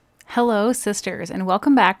Hello, sisters, and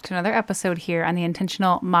welcome back to another episode here on the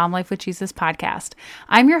Intentional Mom Life with Jesus podcast.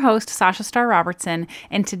 I'm your host, Sasha Starr Robertson,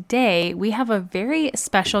 and today we have a very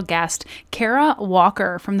special guest. Kara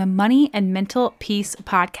Walker from the Money and Mental Peace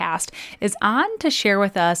podcast is on to share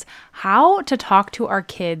with us how to talk to our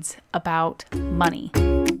kids about money.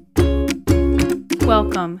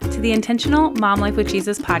 Welcome to the Intentional Mom Life with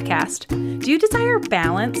Jesus podcast. Do you desire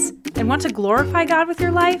balance and want to glorify God with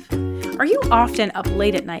your life? Are you often up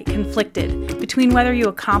late at night conflicted between whether you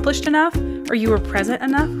accomplished enough or you were present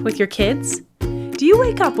enough with your kids? Do you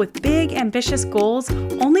wake up with big, ambitious goals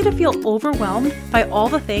only to feel overwhelmed by all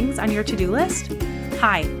the things on your to-do list?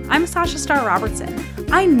 Hi, I'm Sasha Starr Robertson.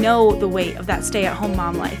 I know the weight of that stay-at-home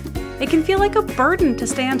mom life. It can feel like a burden to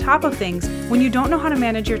stay on top of things when you don't know how to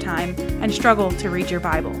manage your time and struggle to read your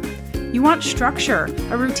Bible. You want structure,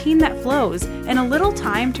 a routine that flows, and a little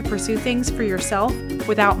time to pursue things for yourself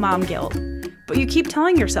without mom guilt. But you keep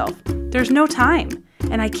telling yourself, there's no time,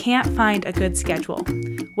 and I can't find a good schedule.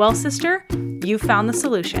 Well, sister, you found the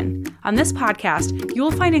solution. On this podcast, you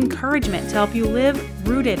will find encouragement to help you live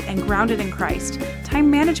rooted and grounded in Christ,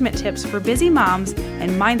 time management tips for busy moms,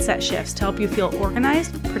 and mindset shifts to help you feel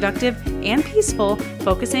organized, productive, and peaceful,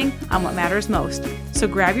 focusing on what matters most. So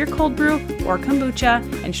grab your cold brew or kombucha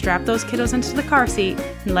and strap those kiddos into the car seat,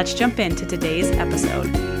 and let's jump into today's episode.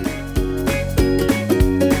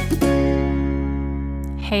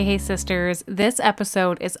 Hey, sisters. This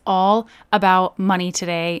episode is all about money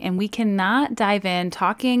today, and we cannot dive in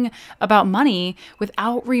talking about money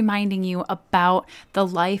without reminding you about the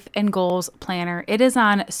Life and Goals Planner. It is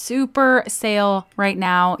on super sale right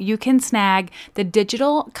now. You can snag the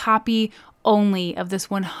digital copy only of this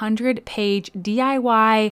 100-page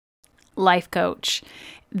DIY life coach.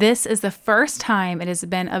 This is the first time it has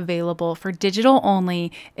been available for digital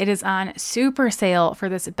only. It is on super sale for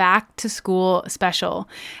this back to school special.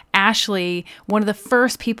 Ashley, one of the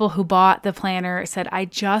first people who bought the planner, said, I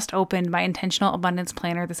just opened my Intentional Abundance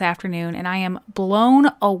Planner this afternoon, and I am blown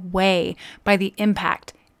away by the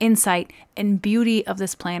impact, insight, and beauty of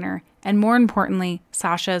this planner, and more importantly,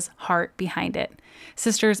 Sasha's heart behind it.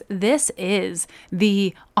 Sisters, this is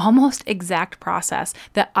the almost exact process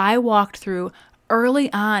that I walked through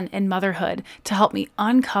early on in motherhood to help me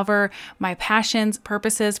uncover my passions,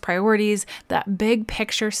 purposes, priorities, that big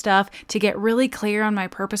picture stuff, to get really clear on my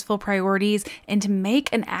purposeful priorities and to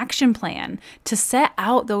make an action plan, to set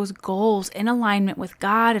out those goals in alignment with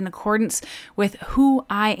God in accordance with who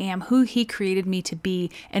I am, who He created me to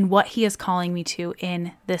be, and what He is calling me to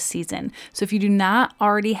in this season. So if you do not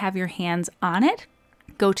already have your hands on it,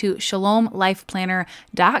 go to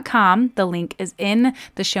shalomlifeplanner.com. The link is in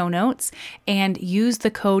the show notes, and use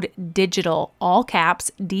the code DIGITAL, all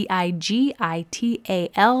caps, DIGITAL,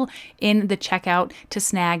 in the checkout to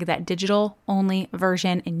snag that digital only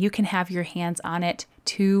version, and you can have your hands on it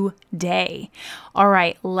today. All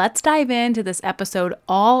right, let's dive into this episode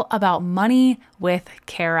all about money with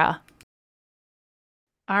Kara.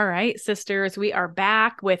 All right, sisters, we are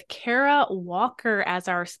back with Kara Walker as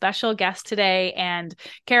our special guest today. And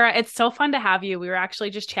Kara, it's so fun to have you. We were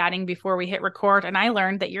actually just chatting before we hit record, and I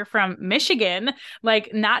learned that you're from Michigan,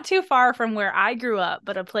 like not too far from where I grew up,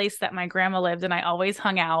 but a place that my grandma lived and I always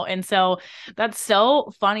hung out. And so that's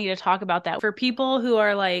so funny to talk about that. For people who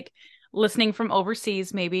are like listening from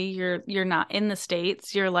overseas, maybe you're not in the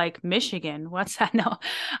States, you're like, Michigan, what's that? No,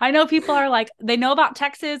 I know people are like, they know about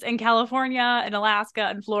Texas and California and Alaska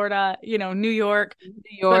and Florida, New York,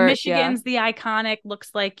 but Michigan's the iconic, looks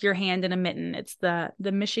like your hand in a mitten. It's the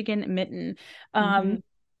Michigan mitten. And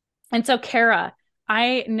so Kara,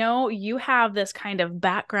 I know you have this kind of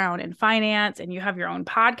background in finance and you have your own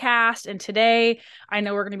podcast. And today I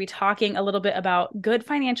know we're going to be talking a little bit about good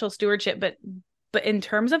financial stewardship, but in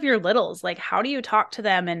terms of your littles, like how do you talk to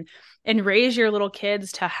them and raise your little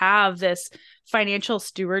kids to have this financial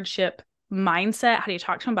stewardship mindset? How do you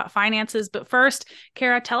talk to them about finances? But first,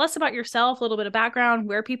 Kara, tell us about yourself, a little bit of background,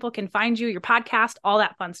 where people can find you, your podcast, all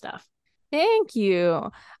that fun stuff. Thank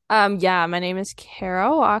you. My name is Kara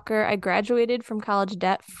Walker. I graduated from college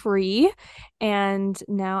debt-free, and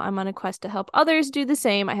now I'm on a quest to help others do the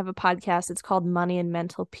same. I have a podcast. It's called Money and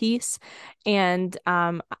Mental Peace, and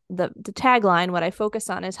the tagline, what I focus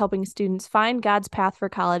on, is helping students find God's path for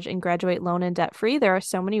college and graduate loan and debt-free. There are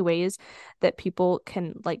so many ways that people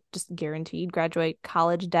can just guaranteed graduate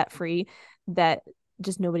college debt-free that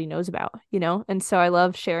just nobody knows about, and so I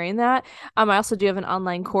love sharing that. I also do have an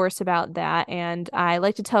online course about that, and I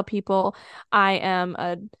like to tell people I am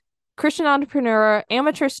a Christian entrepreneur,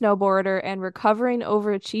 amateur snowboarder, and recovering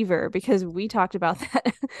overachiever, because we talked about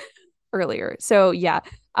that earlier. So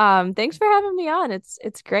thanks for having me on. It's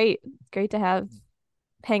great to have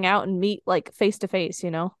hang out and meet like face to face,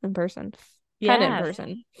 in person. Kind of in Yes.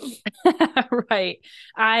 person. Right.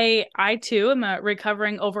 I too am a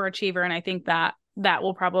recovering overachiever, and I think that that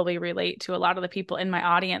will probably relate to a lot of the people in my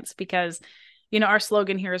audience because our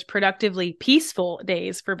slogan here is productively peaceful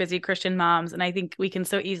days for busy Christian moms, and I think we can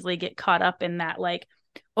so easily get caught up in that like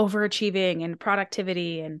overachieving and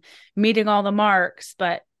productivity and meeting all the marks,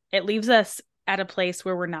 but it leaves us at a place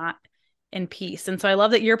where we're not in peace. And so I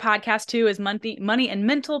love that your podcast too is money and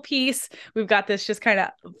mental peace. We've got this just kind of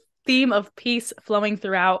theme of peace flowing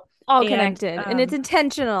throughout. All And connected, and it's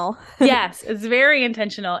intentional. yes, it's very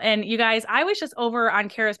intentional. And you guys, I was just over on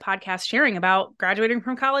Kara's podcast sharing about graduating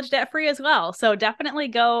from college debt free as well. So definitely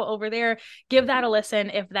go over there, give that a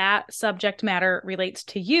listen if that subject matter relates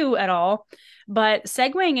to you at all. But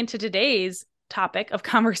segueing into today's topic of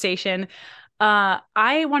conversation,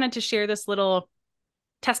 I wanted to share this little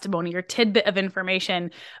testimony or tidbit of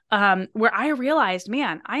information where I realized,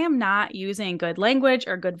 man, I am not using good language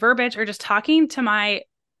or good verbiage or just talking to my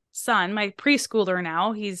son, my preschooler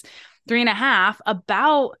now, he's 3.5,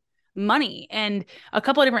 about money and a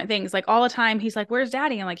couple of different things. Like all the time, he's like, "Where's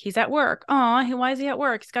daddy?" I'm like, "He's at work." "Oh, why is he at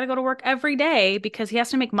work?" "He's got to go to work every day because he has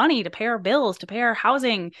to make money to pay our bills, to pay our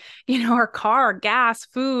housing, our car, gas,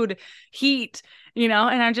 food, heat, And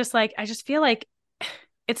I'm just like, I just feel like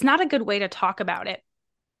it's not a good way to talk about it.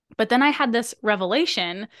 But then I had this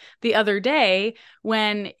revelation the other day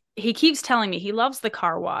when he keeps telling me he loves the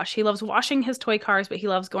car wash. He loves washing his toy cars, but he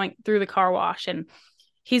loves going through the car wash. And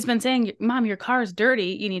he's been saying, "Mom, your car is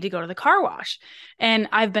dirty. You need to go to the car wash." And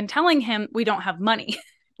I've been telling him we don't have money,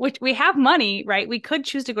 which we have money, right? We could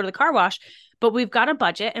choose to go to the car wash, but we've got a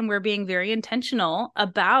budget and we're being very intentional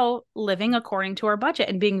about living according to our budget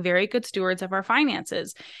and being very good stewards of our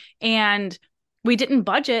finances. And we didn't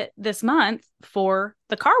budget this month for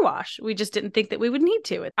the car wash. We just didn't think that we would need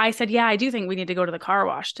to. I said, "Yeah, I do think we need to go to the car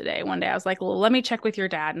wash today." One day I was like, "Well, let me check with your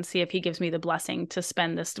dad and see if he gives me the blessing to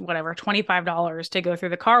spend this, whatever, $25 to go through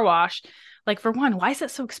the car wash." Like, for one, why is it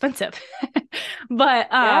so expensive? But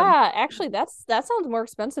yeah, actually that sounds more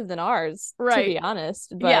expensive than ours, to be right.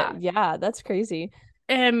 honest. Yeah. But yeah, that's crazy.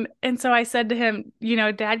 And so I said to him,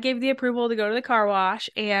 "Dad gave the approval to go to the car wash."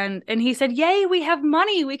 And he said, "Yay, we have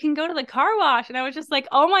money. We can go to the car wash." And I was just like,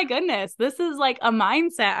 "Oh my goodness, this is like a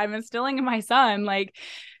mindset I'm instilling in my son." Like,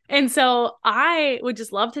 and so I would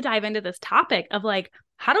just love to dive into this topic of like,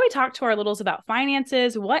 how do we talk to our littles about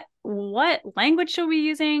finances? What language should we be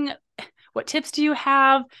using? What tips do you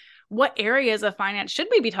have? What areas of finance should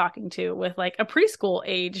we be talking to with like a preschool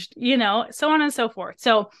aged, so on and so forth.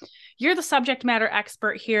 So you're the subject matter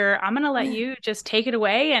expert here. I'm going to let you just take it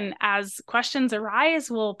away. And as questions arise,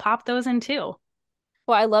 we'll pop those in too.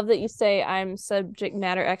 Well, I love that you say I'm subject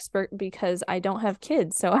matter expert because I don't have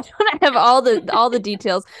kids, so I don't have all the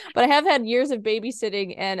details. But I have had years of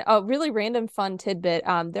babysitting, and a really random fun tidbit.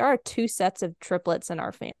 There are 2 sets of triplets in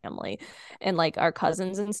our family, and like our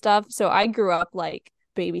cousins and stuff. So I grew up like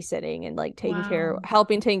babysitting and like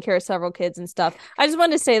helping taking care of several kids and stuff. I just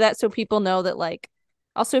wanted to say that so people know that like.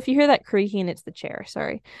 Also, if you hear that creaking, it's the chair.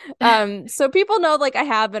 Sorry. So people know like I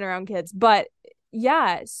have been around kids, but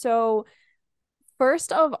yeah. So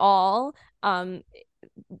first of all,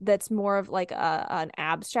 that's more of like an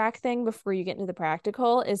abstract thing before you get into the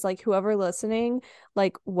practical is like whoever listening,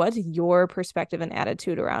 like what's your perspective and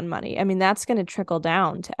attitude around money? I mean, that's going to trickle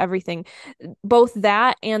down to everything, both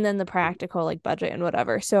that and then the practical like budget and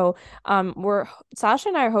whatever. So Sasha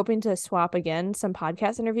and I are hoping to swap again some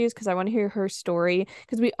podcast interviews because I want to hear her story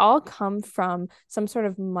because we all come from some sort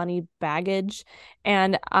of money baggage.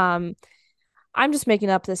 And I'm just making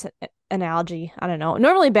up this analogy. I don't know.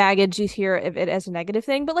 Normally baggage, you hear of it as a negative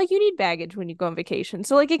thing, but like you need baggage when you go on vacation.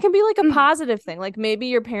 So like it can be like a positive thing. Like maybe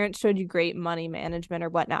your parents showed you great money management or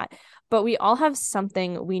whatnot, but we all have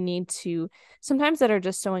something we need to sometimes that are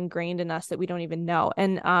just so ingrained in us that we don't even know.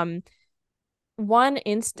 And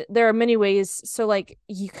there are many ways. So like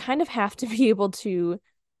you kind of have to be able to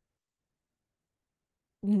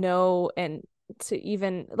know and to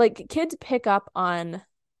even like kids pick up on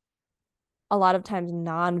a lot of times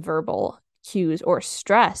nonverbal cues or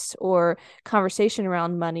stress or conversation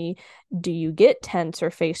around money. Do you get tense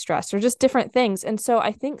or face stress or just different things? And so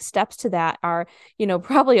I think steps to that are,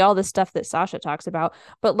 probably all the stuff that Sasha talks about,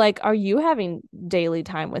 but like, are you having daily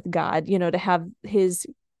time with God, to have his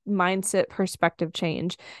mindset perspective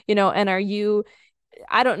change, and are you,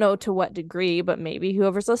 I don't know to what degree, but maybe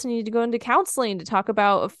whoever's listening need to go into counseling to talk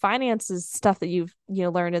about finances, stuff that you've,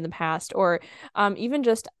 learned in the past, or even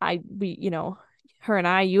just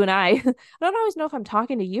you and I, I don't always know if I'm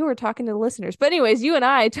talking to you or talking to the listeners, but anyways, you and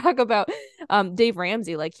I talk about Dave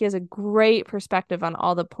Ramsey. Like he has a great perspective on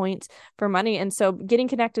all the points for money. And so getting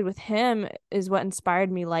connected with him is what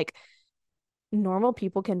inspired me. Like normal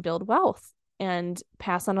people can build wealth and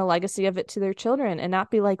pass on a legacy of it to their children and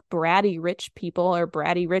not be like bratty rich people or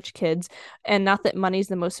bratty rich kids. And not that money's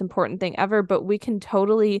the most important thing ever, but we can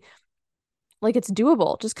totally like it's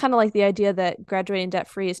doable. Just kind of like the idea that graduating debt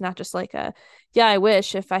free is not just like a, yeah, I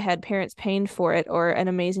wish if I had parents paying for it or an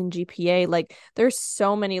amazing GPA. Like there's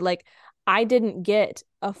so many, like I didn't get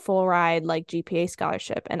a full ride like GPA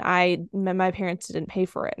scholarship and my parents didn't pay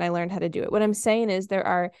for it and I learned how to do it. What I'm saying is there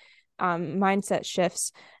are mindset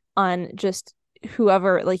shifts on just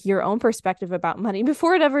whoever, like your own perspective about money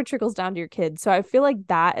before it ever trickles down to your kids. So I feel like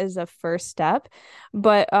that is a first step.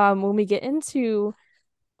 But when we get into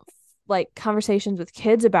like conversations with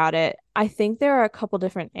kids about it, I think there are a couple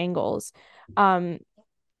different angles. Um,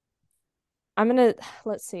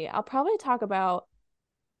 let's see, I'll probably talk about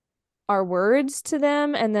our words to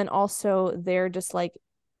them and then also their just like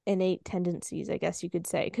innate tendencies, I guess you could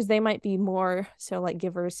say, because they might be more so like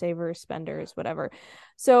givers, savers, spenders, whatever.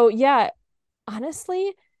 So yeah,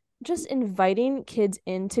 honestly, just inviting kids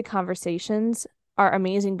into conversations are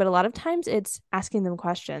amazing, but a lot of times it's asking them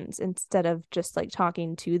questions instead of just like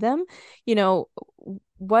talking to them. You know,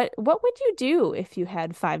 what would you do if you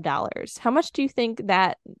had $5? How much do you think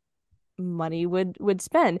that money would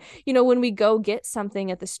spend? You know, when we go get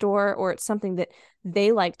something at the store or it's something that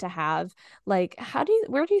they like to have, like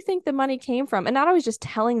where do you think the money came from? And not always just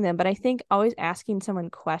telling them, but I think always asking someone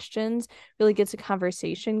questions really gets a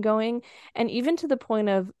conversation going. And even to the point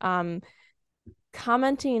of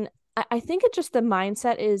commenting, I think it's just the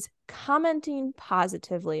mindset is commenting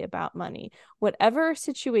positively about money, whatever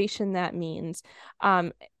situation that means.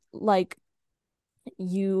 Like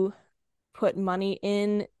you put money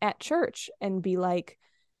in at church and be like,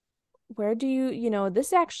 where do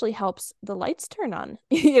this actually helps the lights turn on.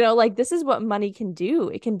 Like this is what money can do.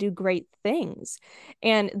 It can do great things.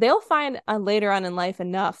 And they'll find later on in life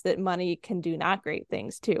enough that money can do not great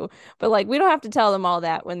things too. But like we don't have to tell them all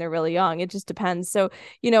that when they're really young. It just depends. So,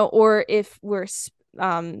 or if we're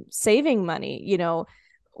saving money,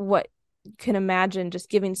 what you can imagine just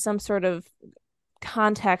giving some sort of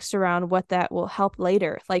context around what that will help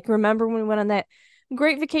later. Like, remember when we went on that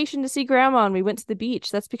great vacation to see grandma and we went to the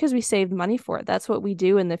beach? That's because we saved money for it. That's what we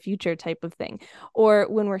do in the future, type of thing. Or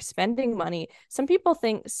when we're spending money, some people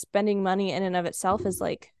think spending money in and of itself is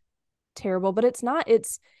like terrible, but it's not.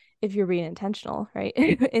 It's if you're being intentional, right?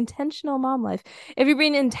 Intentional mom life. If you're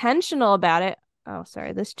being intentional about it. Oh,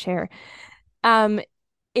 sorry, this chair.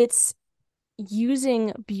 It's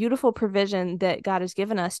using beautiful provision that God has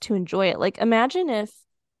given us to enjoy it. Like imagine if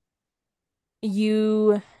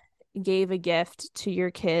you gave a gift to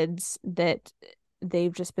your kids that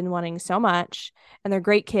they've just been wanting so much and they're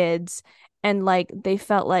great kids and like they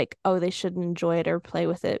felt like, oh, they shouldn't enjoy it or play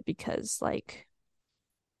with it because like,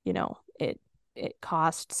 it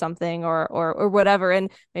cost something or whatever, and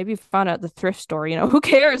maybe you found out the thrift store, who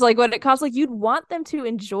cares like what it costs? Like you'd want them to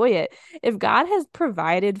enjoy it. If God has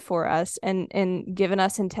provided for us and given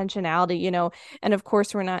us intentionality, and of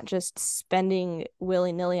course we're not just spending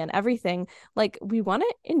willy-nilly on everything, like we want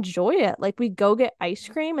to enjoy it. Like we go get ice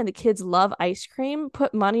cream and the kids love ice cream,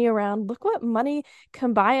 put money around, look what money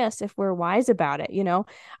can buy us if we're wise about it.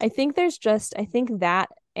 I think that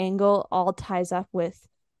angle all ties up with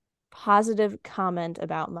positive comment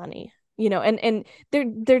about money, and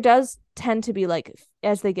there does tend to be like,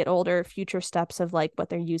 as they get older, future steps of like what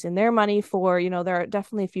they're using their money for. There are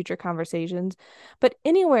definitely future conversations, but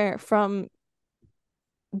anywhere from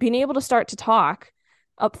being able to start to talk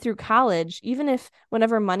up through college, even if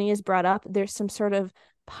whenever money is brought up there's some sort of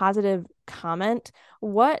positive comment,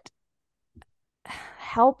 what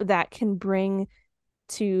help that can bring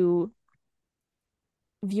to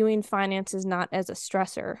viewing finances not as a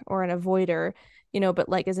stressor or an avoider, but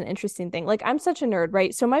like as an interesting thing. Like I'm such a nerd,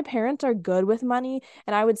 right? So my parents are good with money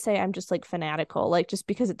and I would say I'm just like fanatical, like just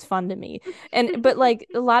because it's fun to me. But like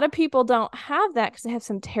a lot of people don't have that because they have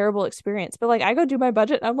some terrible experience. But like I go do my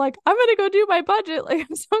budget and I'm like, I'm gonna go do my budget. Like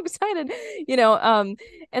I'm so excited,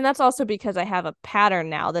 and that's also because I have a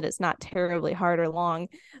pattern now that it's not terribly hard or long.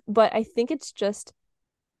 But I think it's just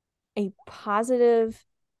a positive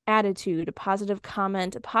attitude, a positive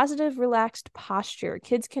comment, a positive relaxed posture.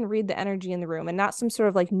 Kids can read the energy in the room and not some sort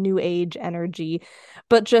of like new age energy,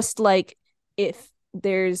 but just like if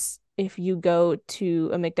you go to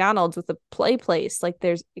a McDonald's with a play place, like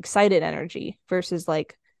there's excited energy versus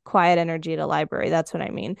like quiet energy at a library. That's what I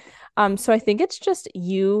mean. So I think it's just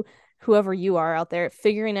you whoever you are out there,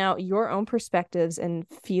 figuring out your own perspectives and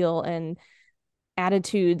feel and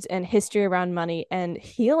attitudes and history around money and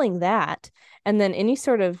healing that. And then any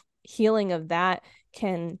sort of healing of that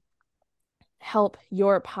can help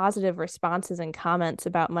your positive responses and comments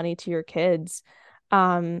about money to your kids.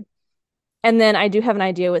 And then I do have an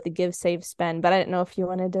idea with the give, save, spend, but I didn't know if you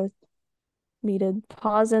wanted me to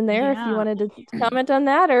pause in there, if you Yeah. wanted to comment on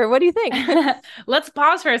that, or what do you think? Let's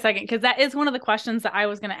pause for a second because that is one of the questions that I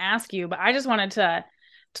was going to ask you, but I just wanted to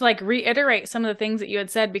like reiterate some of the things that you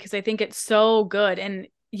had said because I think it's so good. And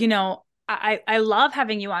I love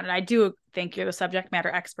having you on, and I do think you're the subject matter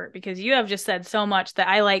expert because you have just said so much that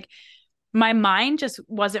I like my mind just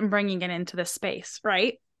wasn't bringing it into this space,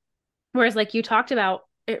 right? Whereas like you talked about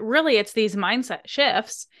it's these mindset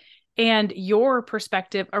shifts and your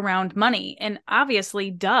perspective around money. And obviously,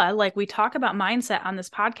 duh, like we talk about mindset on this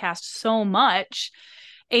podcast so much.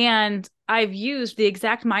 And I've used the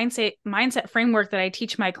exact mindset framework that I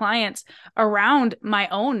teach my clients around my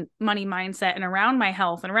own money mindset and around my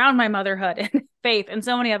health and around my motherhood and faith and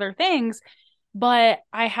so many other things. But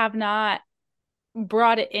I have not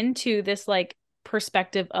brought it into this like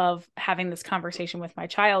perspective of having this conversation with my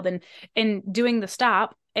child and doing the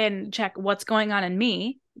stop and check what's going on in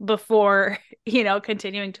me before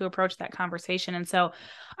continuing to approach that conversation. And so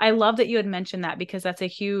I love that you had mentioned that because that's a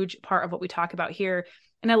huge part of what we talk about here.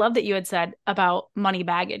 And I love that you had said about money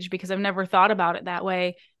baggage because I've never thought about it that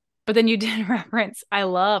way. But then you did reference, I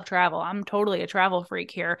love travel. I'm totally a travel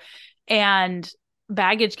freak here. And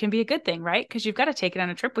baggage can be a good thing, right? Because you've got to take it on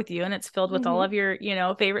a trip with you and it's filled with all of your,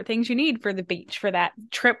 favorite things you need for the beach, for that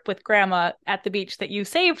trip with grandma at the beach that you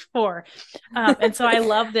saved for. And so I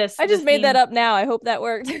love this. I just made that up now. I hope that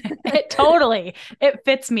worked. It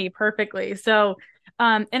fits me perfectly. So,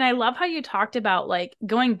 and I love how you talked about like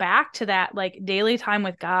going back to that like daily time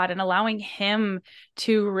with God and allowing him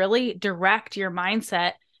to really direct your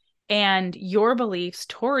mindset and your beliefs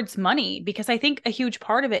towards money, because I think a huge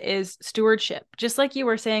part of it is stewardship. Just like you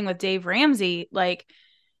were saying with Dave Ramsey, like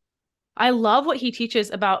I love what he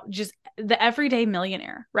teaches about just the everyday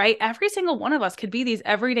millionaire, right? Every single one of us could be these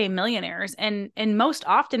everyday millionaires. And most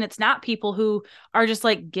often it's not people who are just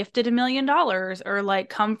like gifted $1 million or like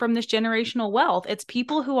come from this generational wealth. It's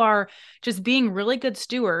people who are just being really good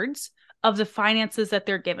stewards of the finances that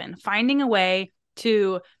they're given, finding a way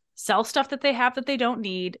to sell stuff that they have that they don't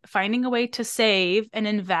need, finding a way to save and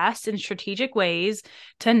invest in strategic ways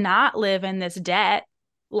to not live in this debt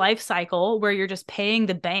life cycle where you're just paying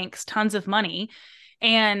the banks tons of money.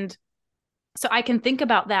 And so I can think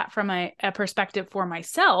about that from a perspective for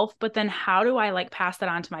myself, but then how do I like pass that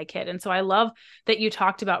on to my kid? And so I love that you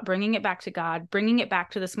talked about bringing it back to God, bringing it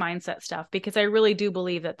back to this mindset stuff, because I really do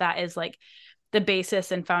believe that that is like the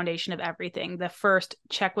basis and foundation of everything. The first,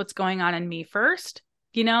 check what's going on in me first,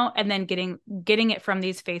 and then getting it from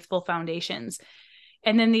these faithful foundations.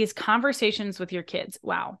 And then these conversations with your kids.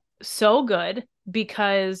 Wow. So good,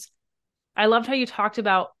 because I loved how you talked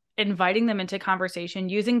about inviting them into conversation,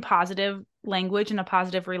 using positive language and a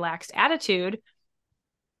positive, relaxed attitude,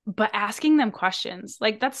 but asking them questions.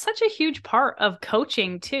 Like that's such a huge part of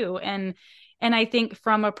coaching too. And I think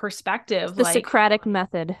from a perspective, the like Socratic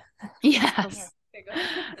method. Yes.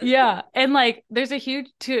 Yeah. And like there's a huge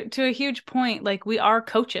to a huge point, like we are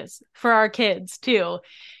coaches for our kids too.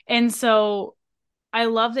 And so I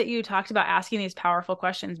love that you talked about asking these powerful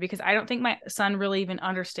questions, because I don't think my son really even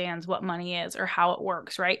understands what money is or how it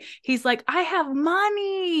works, right? He's like, I have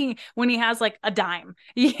money when he has like a dime,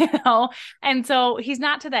 And so he's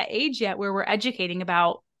not to that age yet where we're educating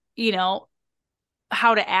about,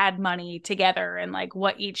 how to add money together and like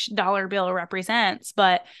what each dollar bill represents.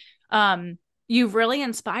 But you've really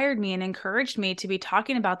inspired me and encouraged me to be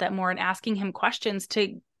talking about that more and asking him questions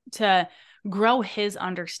to grow his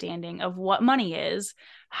understanding of what money is,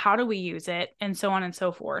 how do we use it, and so on and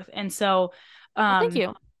so forth. And so thank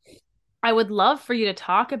you. I would love for you to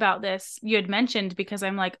talk about this. You had mentioned, because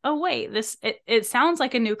I'm like, oh wait, it sounds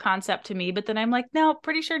like a new concept to me, but then I'm like, no,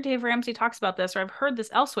 pretty sure Dave Ramsey talks about this, or I've heard this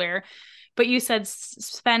elsewhere. But you said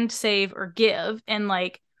spend, save, or give, and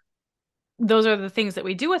like those are the things that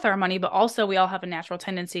we do with our money, but also we all have a natural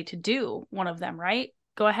tendency to do one of them, right?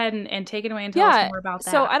 Go ahead and take it away and tell us more about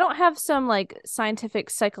that. So I don't have some like scientific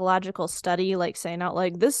psychological study like saying out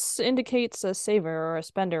like this indicates a saver or a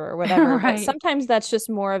spender or whatever. Right. But sometimes that's just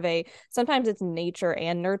more of sometimes it's nature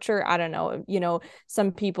and nurture. I don't know.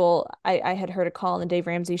 Some people, I had heard a call on the Dave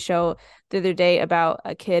Ramsey show the other day about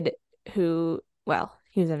a kid who, well,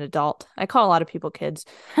 he was an adult. I call a lot of people kids.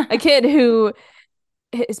 A kid who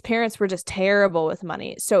his parents were just terrible with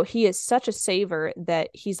money. So he is such a saver that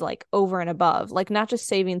he's like over and above, like not just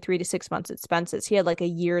saving 3 to 6 months expenses. He had like a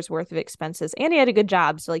year's worth of expenses and he had a good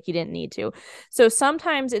job. So like he didn't need to. So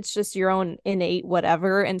sometimes it's just your own innate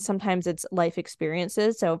whatever. And sometimes it's life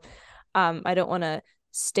experiences. So I don't want to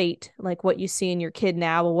state like what you see in your kid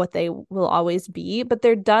now or what they will always be, but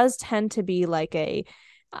there does tend to be like a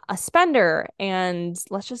spender and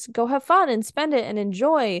let's just go have fun and spend it and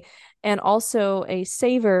enjoy, and also a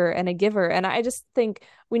saver and a giver. And I just think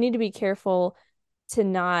we need to be careful to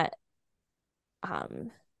not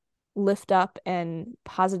lift up and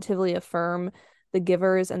positively affirm the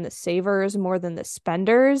givers and the savers more than the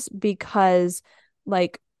spenders, because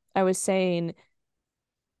like I was saying,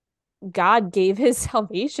 God gave his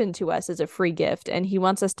salvation to us as a free gift, and he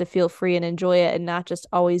wants us to feel free and enjoy it and not just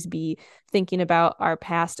always be thinking about our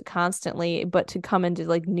past constantly, but to come into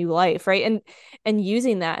like new life, right? And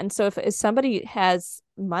using that. And so if somebody has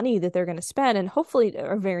money that they're going to spend, and hopefully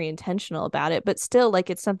are very intentional about it, but still like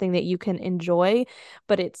it's something that you can enjoy,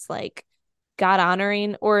 but it's like God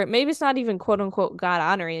honoring, or maybe it's not even quote unquote God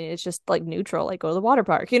honoring, it's just like neutral, like go to the water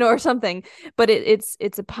park, or something, but it's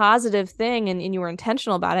a positive thing, and you were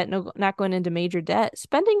intentional about it, not going into major debt.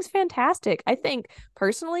 Spending's fantastic. I think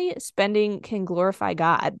personally spending can glorify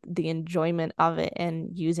God, the enjoyment of it and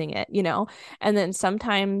using it, and then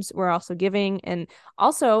sometimes we're also giving, and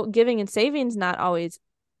also giving and savings not always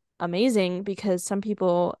amazing, because some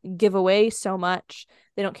people give away so much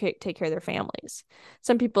they don't take care of their families.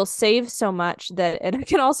 Some people save so much that it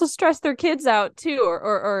can also stress their kids out too,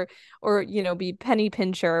 or be penny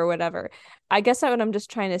pincher or whatever. I guess what I'm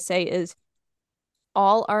just trying to say is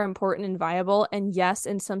all are important and viable, and yes,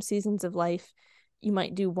 in some seasons of life you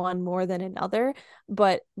might do one more than another,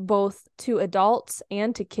 but both to adults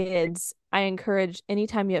and to kids, I encourage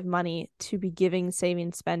anytime you have money to be giving,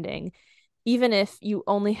 saving, spending, even if you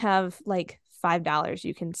only have like $5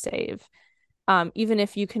 you can save. Even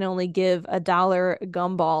if you can only give $1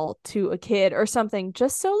 gumball to a kid or something,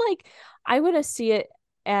 just so like I would see it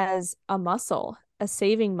as a muscle, a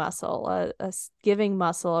saving muscle, a giving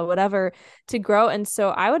muscle, or whatever, to grow. And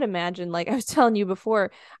so I would imagine, like I was telling you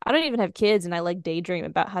before, I don't even have kids, and I like daydream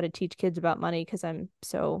about how to teach kids about money because I'm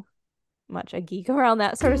so much a geek around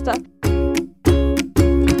that sort of stuff.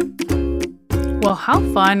 Well, how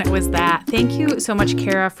fun was that? Thank you so much,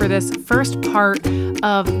 Kara, for this first part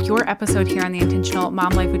of your episode here on the Intentional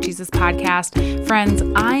Mom Life with Jesus podcast. Friends,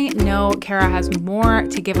 I know Kara has more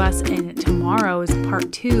to give us in tomorrow's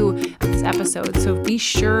part 2 of this episode, so be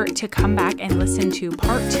sure to come back and listen to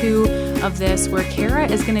part 2 of this, where Kara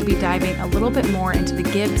is going to be diving a little bit more into the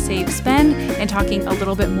give, save, spend, and talking a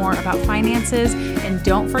little bit more about finances. And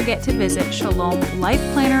don't forget to visit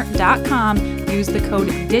shalomlifeplanner.com. Use the code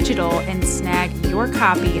DIGITAL and snag your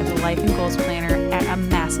copy of the Life and Goals Planner at a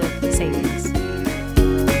massive savings.